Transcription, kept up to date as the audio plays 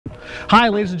Hi,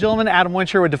 ladies and gentlemen, Adam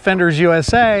Winch here with Defenders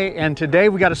USA, and today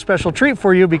we got a special treat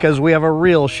for you because we have a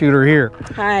real shooter here.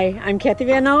 Hi, I'm Kathy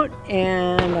Van Noot,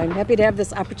 and I'm happy to have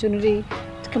this opportunity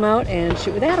to come out and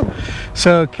shoot with Adam.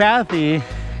 So Kathy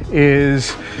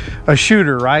is a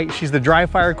shooter, right? She's the dry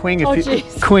fire queen.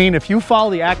 If you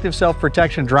follow the active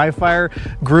self-protection dry fire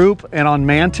group and on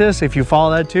Mantis, if you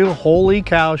follow that too, holy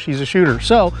cow, she's a shooter.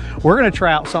 So we're gonna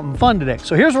try out something fun today.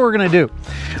 So here's what we're gonna do.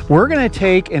 We're gonna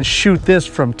take and shoot this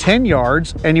from 10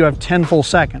 yards and you have 10 full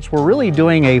seconds. We're really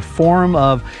doing a form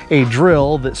of a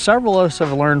drill that several of us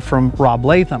have learned from Rob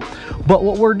Latham. But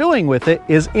what we're doing with it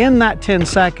is in that 10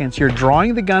 seconds, you're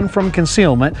drawing the gun from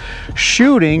concealment,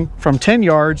 shooting from 10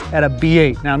 yards at a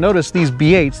B8. Now notice these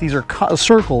B8s, these are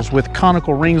circles with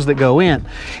conical rings that go in.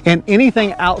 And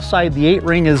anything outside the 8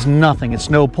 ring is nothing, it's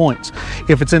no points.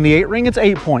 If it's in the 8 ring, it's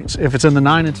 8 points. If it's in the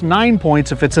 9, it's 9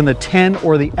 points. If it's in the 10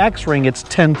 or the X ring, it's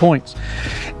 10 points.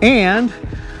 And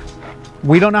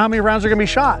we don't know how many rounds are gonna be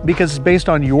shot because it's based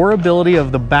on your ability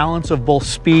of the balance of both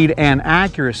speed and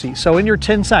accuracy. So in your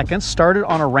 10 seconds, started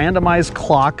on a randomized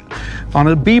clock, on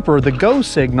a beeper, the go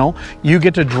signal, you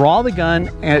get to draw the gun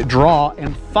and draw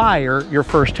and fire your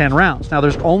first 10 rounds. Now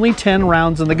there's only 10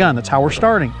 rounds in the gun, that's how we're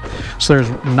starting. So there's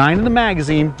 9 in the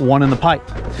magazine, 1 in the pipe.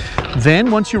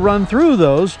 Then once you run through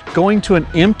those, going to an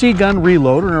empty gun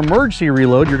reload or an emergency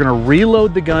reload, you're gonna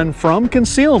reload the gun from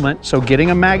concealment, so getting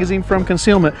a magazine from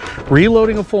concealment,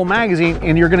 reloading a full magazine,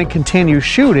 and you're gonna continue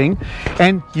shooting,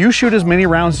 and you shoot as many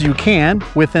rounds as you can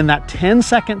within that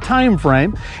 10-second time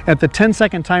frame. At the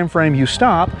 10-second time frame, you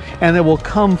stop, and then we'll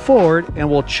come forward and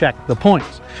we'll check the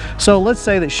points. So let's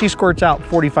say that she squirts out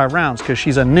 45 rounds because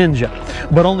she's a ninja,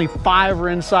 but only 5 are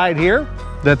inside here.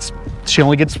 She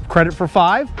only gets credit for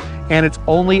 5, and it's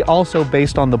only also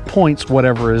based on the points,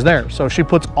 whatever is there. So if she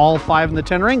puts all 5 in the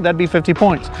 10 ring, that'd be 50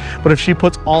 points. But if she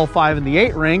puts all 5 in the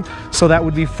 8 ring, so that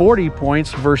would be 40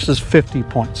 points versus 50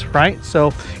 points, right?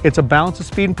 So it's a balance of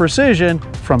speed and precision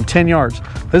from 10 yards.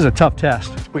 This is a tough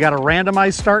test. We got a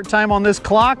randomized start time on this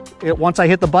clock. Once I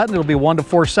hit the button, it'll be 1 to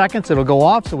 4 seconds. It'll go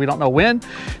off, so we don't know when.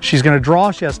 She's gonna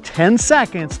draw. She has 10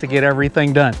 seconds to get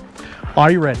everything done.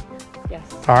 Are you ready?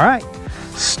 Yes. All right.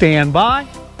 Stand by.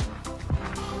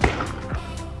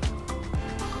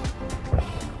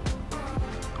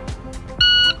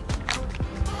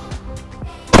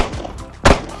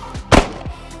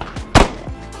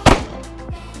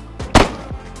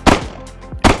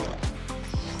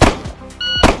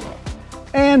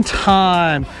 And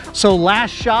time. So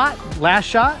last shot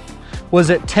was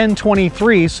at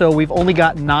 10:23, so we've only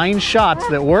got 9 shots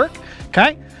that work.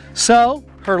 Okay, so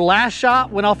her last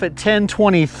shot went off at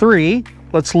 10:23.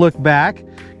 Let's look back.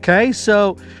 Okay,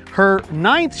 so her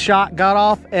 9th shot got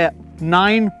off at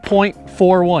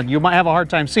 9.41. You might have a hard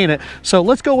time seeing it. So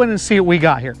let's go in and see what we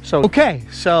got here. So, okay,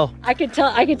 so. I could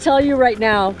tell you right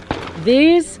now,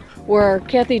 these were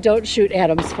Kathy, don't shoot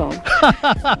Adam's phone.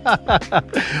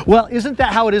 Well, isn't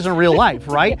that how it is in real life,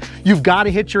 right? You've got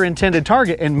to hit your intended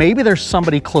target, and maybe there's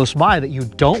somebody close by that you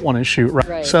don't want to shoot,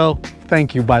 right? So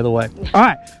thank you, by the way. All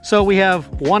right, so we have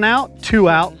 1 out, 2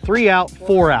 out, 3 out,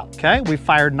 4 out, okay? We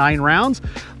fired 9 rounds.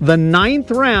 The 9th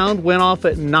round went off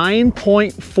at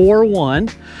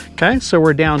 9.41, okay? So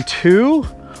we're down 2,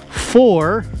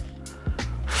 4,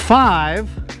 5,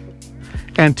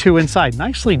 and 2 inside.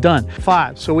 Nicely done.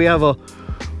 5. So we have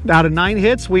out of 9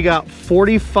 hits, we got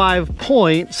 45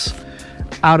 points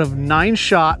out of 9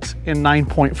 shots in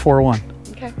 9.41.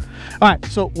 Okay. All right,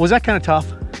 so was that kind of tough?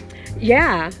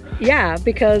 Yeah,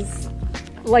 because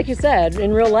like you said,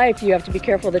 in real life, you have to be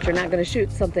careful that you're not going to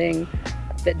shoot something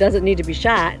that doesn't need to be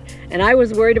shot. And I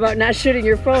was worried about not shooting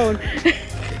your phone.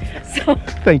 So.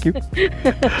 Thank you.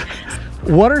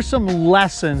 What are some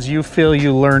lessons you feel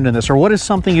you learned in this, or what is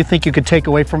something you think you could take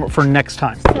away from it for next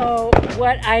time? So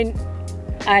what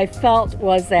I felt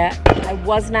was that I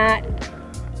was not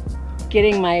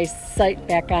getting my sight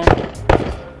back on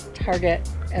target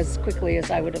as quickly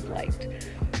as I would have liked.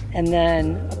 And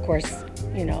then, of course,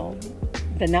 you know,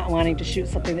 the not wanting to shoot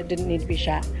something that didn't need to be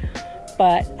shot.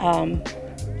 But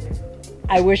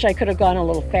I wish I could have gone a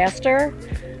little faster.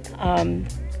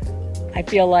 I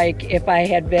feel like if I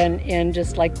had been in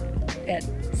just like at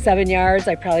 7 yards,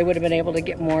 I probably would have been able to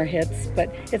get more hits, but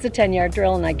it's a 10-yard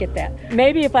drill and I get that.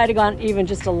 Maybe if I'd have gone even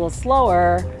just a little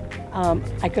slower,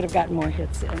 I could have gotten more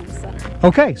hits in the center.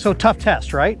 Okay, so tough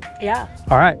test, right? Yeah.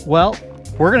 All right, well,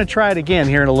 we're gonna try it again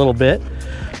here in a little bit.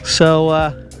 So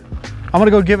I'm gonna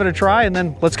go give it a try and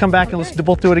then let's come back and let's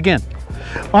both do it again.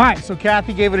 All right, so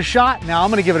Kathy gave it a shot, now I'm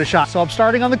gonna give it a shot. So I'm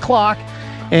starting on the clock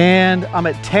and I'm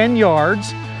at 10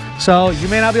 yards. So you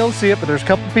may not be able to see it, but there's a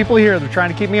couple people here that are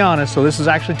trying to keep me honest. So this is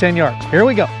actually 10 yards. Here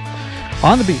we go.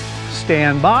 On the beat,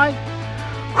 stand by.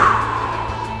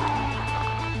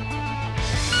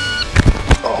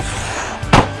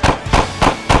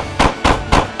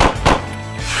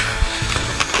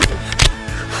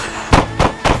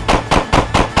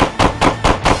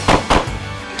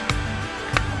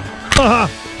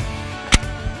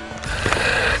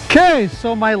 Okay,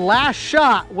 so my last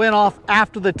shot went off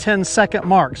after the 10-second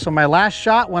mark. So my last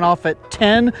shot went off at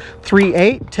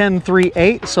 10.38,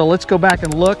 10.38. So let's go back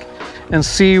and look and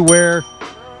see where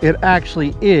it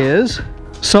actually is.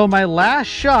 So my last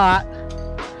shot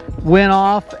went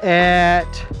off at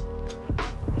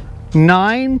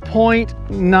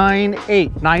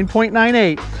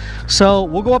 9.98. So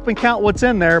we'll go up and count what's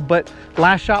in there, but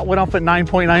last shot went off at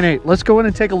 9.98. Let's go in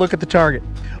and take a look at the target.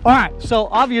 All right, so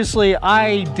obviously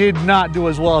I did not do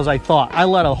as well as I thought. I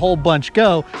let a whole bunch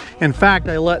go. In fact,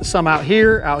 I let some out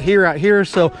here, out here, out here,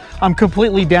 so I'm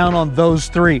completely down on those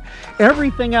three.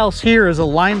 Everything else here is a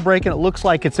line break and it looks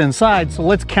like it's inside, so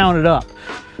let's count it up.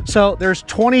 So there's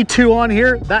 22 on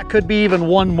here. That could be even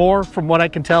one more from what I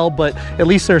can tell, but at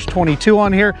least there's 22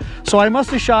 on here. So I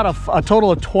must have shot a total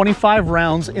of 25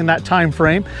 rounds in that time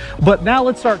frame. But now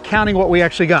let's start counting what we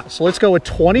actually got. So let's go with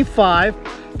 25,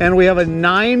 and we have a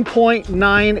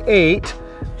 9.98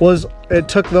 was, it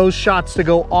took those shots to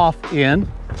go off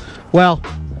in. Well,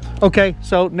 okay,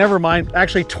 so never mind,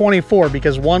 actually 24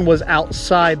 because one was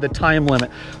outside the time limit.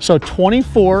 So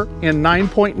 24 in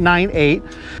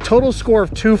 9.98, total score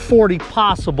of 240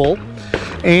 possible.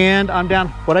 And I'm down,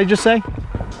 what did I just say?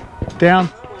 Down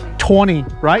 20,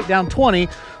 right? Down 20.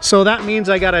 So that means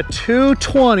I got a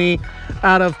 220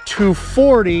 out of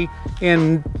 240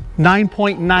 in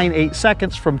 9.98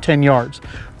 seconds from 10 yards.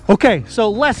 Okay, so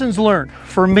lessons learned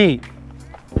for me.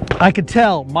 I could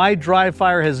tell my dry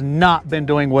fire has not been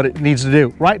doing what it needs to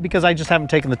do, right? Because I just haven't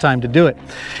taken the time to do it.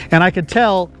 And I could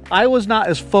tell I was not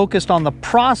as focused on the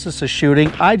process of shooting.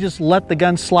 I just let the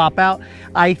gun slop out.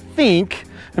 I think,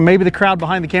 and maybe the crowd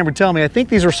behind the camera tell me, I think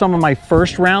these are some of my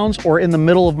first rounds or in the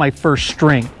middle of my first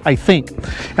string, I think.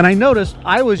 And I noticed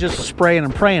I was just spraying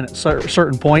and praying at a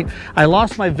certain point. I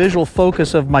lost my visual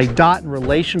focus of my dot in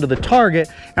relation to the target,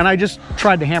 and I just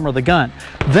tried to hammer the gun.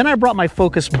 Then I brought my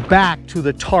focus back to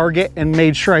the target and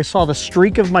made sure I saw the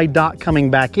streak of my dot coming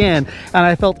back in, and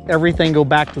I felt everything go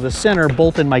back to the center,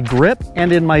 both in my grip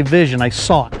and in my vision. I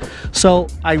saw it. So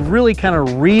I really kind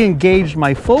of re-engaged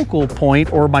my focal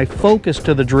point or my focus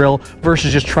to the drill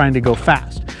versus just trying to go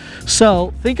fast.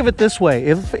 So think of it this way,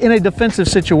 if in a defensive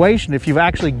situation, if you've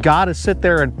actually got to sit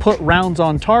there and put rounds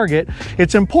on target,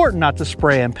 it's important not to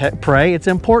spray and pray. It's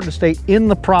important to stay in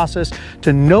the process,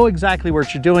 to know exactly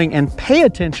what you're doing and pay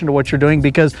attention to what you're doing,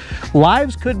 because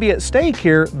lives could be at stake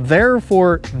here.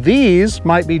 Therefore, these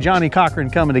might be Johnny Cochran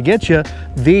coming to get you.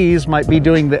 These might be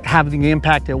having the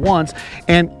impact at once.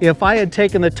 And if I had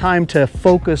taken the time to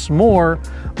focus more,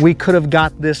 we could have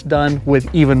got this done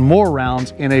with even more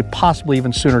rounds in a possibly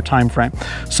even sooner time frame.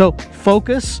 So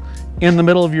focus in the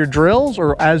middle of your drills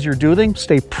or as you're doing,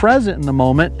 stay present in the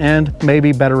moment, and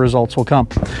maybe better results will come.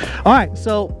 All right,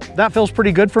 so that feels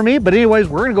pretty good for me. But anyways,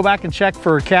 we're gonna go back and check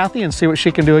for Kathy and see what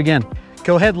she can do again.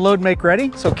 Go ahead, load, make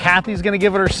ready. So Kathy's gonna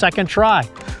give it her second try,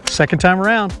 second time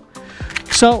around.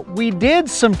 So we did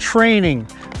some training.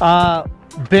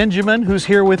 Benjamin, who's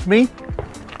here with me,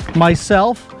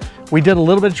 myself, we did a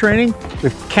little bit of training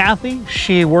with Kathy.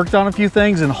 She worked on a few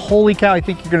things, and holy cow, I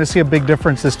think you're gonna see a big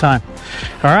difference this time.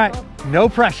 All right, no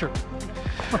pressure.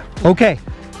 Okay,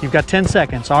 you've got 10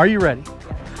 seconds. Are you ready?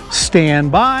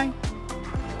 Stand by.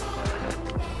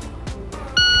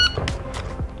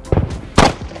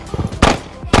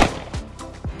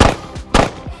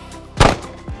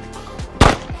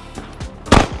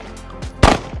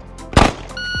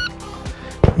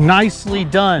 Nicely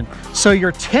done. So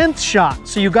your 10th shot,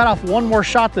 so you got off one more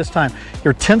shot this time.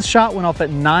 Your 10th shot went off at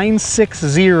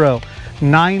 9.60.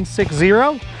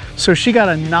 9.60. So she got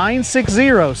a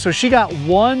 9.60. So she got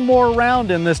one more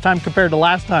round in this time compared to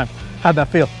last time. How'd that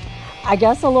feel? I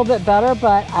guess a little bit better,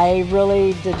 but I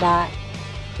really did not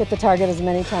hit the target as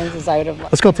many times as I would have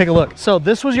liked. Let's go take a look. So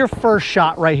this was your first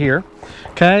shot right here.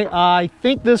 Okay, I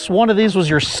think one of these was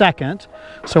your second.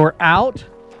 So we're out.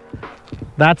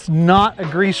 That's not a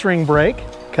grease ring break.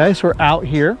 Okay, so we're out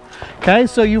here. Okay,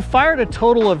 so you fired a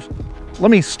total of,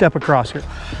 let me step across here.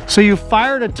 So you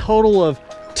fired a total of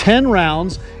 10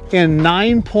 rounds in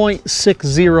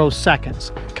 9.60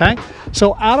 seconds. Okay,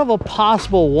 so out of a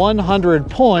possible 100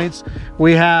 points,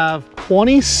 we have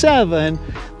 27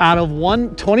 points out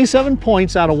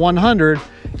of 100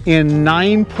 in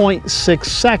 9.6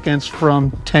 seconds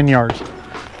from 10 yards.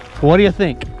 What do you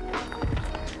think?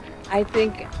 I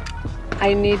think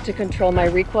I need to control my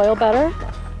recoil better,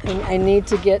 and I need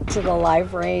to get to the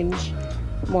live range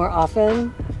more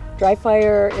often. Dry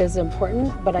fire is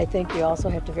important, but I think you also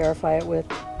have to verify it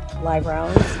with live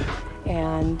rounds,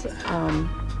 and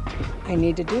I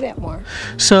need to do that more.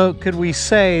 So could we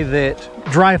say that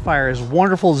dry fire, as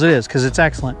wonderful as it is, because it's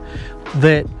excellent,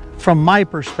 that from my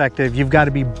perspective, you've got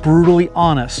to be brutally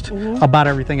honest about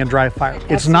everything in dry fire.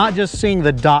 It's not just seeing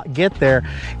the dot get there,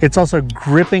 it's also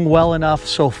gripping well enough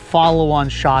so follow-on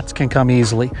shots can come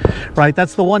easily, right?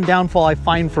 That's the one downfall I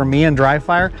find for me in dry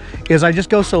fire, is I just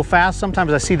go so fast,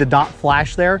 sometimes I see the dot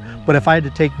flash there, but if I had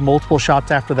to take multiple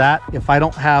shots after that, if I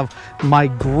don't have my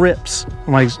grips,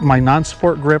 my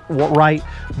non-support grip right,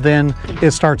 then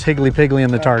it starts higgly-piggly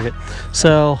in the target.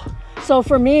 So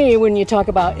for me, when you talk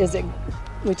about is it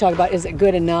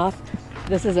good enough,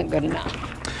 this isn't good enough.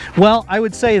 Well, I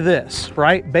would say this,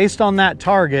 right? Based on that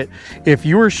target, if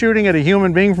you were shooting at a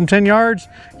human being from 10 yards,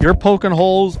 you're poking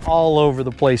holes all over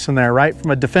the place in there, right?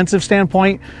 From a defensive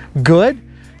standpoint, good.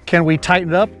 Can we tighten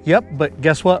it up? Yep, but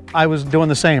guess what? I was doing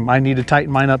the same. I need to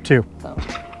tighten mine up too.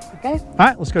 Okay. All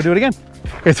right, let's go do it again.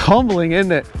 It's humbling,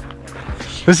 isn't it?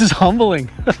 This is humbling.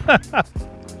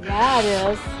 Yeah, it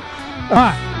is. All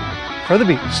right, for the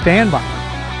beat, stand by.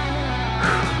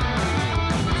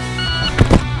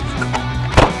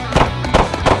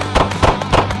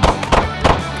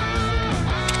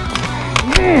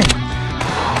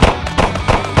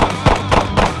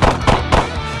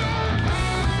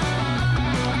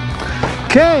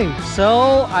 Okay,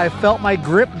 so I felt my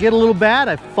grip get a little bad.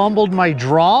 I fumbled my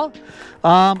draw.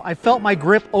 I felt my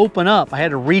grip open up. I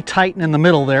had to retighten in the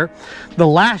middle there. The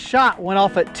last shot went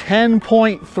off at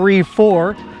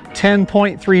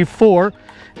 10.34,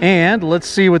 and let's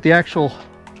see what the actual...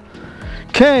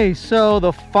 Okay, so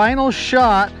the final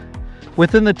shot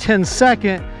within the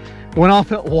 10-second went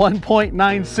off at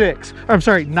 1.96. I'm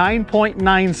sorry,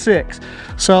 9.96.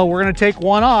 So we're gonna take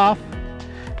one off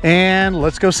and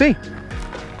let's go see.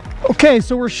 Okay,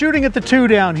 so we're shooting at the 2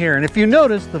 down here, and if you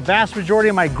notice, the vast majority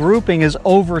of my grouping is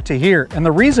over to here, and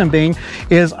the reason being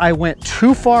is I went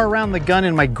too far around the gun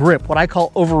in my grip, what I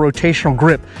call over-rotational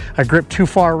grip. I gripped too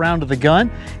far around to the gun,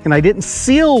 and I didn't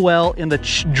seal well in the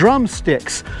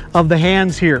drumsticks of the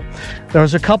hands here. There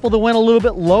was a couple that went a little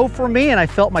bit low for me, and I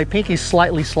felt my pinky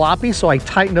slightly sloppy, so I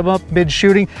tightened them up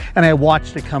mid-shooting, and I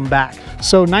watched it come back.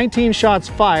 So 19 shots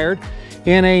fired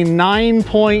in a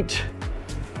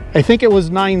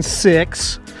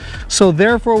 9.6, so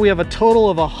therefore we have a total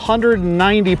of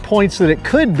 190 points that it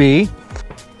could be.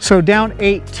 So down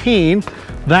 18,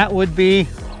 that would be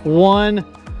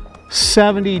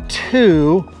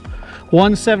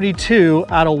 172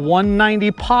 out of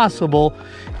 190 possible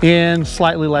in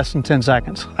slightly less than 10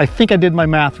 seconds. I think I did my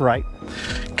math right.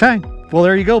 Okay. Well,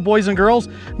 there you go, boys and girls.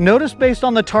 Notice based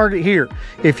on the target here,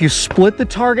 if you split the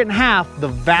target in half, the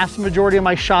vast majority of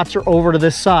my shots are over to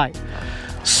this side.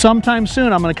 Sometime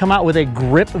soon, I'm going to come out with a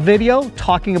grip video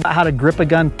talking about how to grip a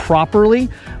gun properly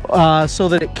so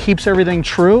that it keeps everything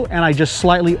true, and I just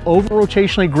slightly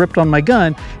over-rotationally gripped on my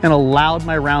gun and allowed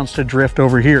my rounds to drift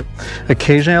over here.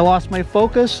 Occasionally, I lost my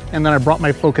focus, and then I brought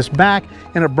my focus back,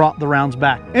 and it brought the rounds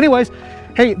back. Anyways,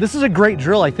 hey, this is a great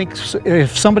drill. I think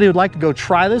if somebody would like to go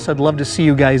try this, I'd love to see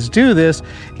you guys do this.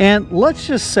 And let's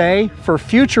just say, for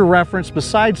future reference,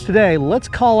 besides today, let's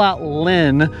call out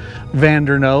Lynn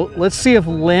Vandernoot. Let's see if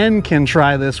Lynn can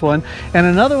try this one. And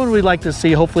another one we'd like to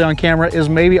see, hopefully on camera, is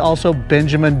maybe also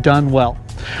Benjamin Dunwell.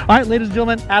 All right, ladies and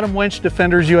gentlemen, Adam Winch,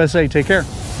 Defenders USA. Take care.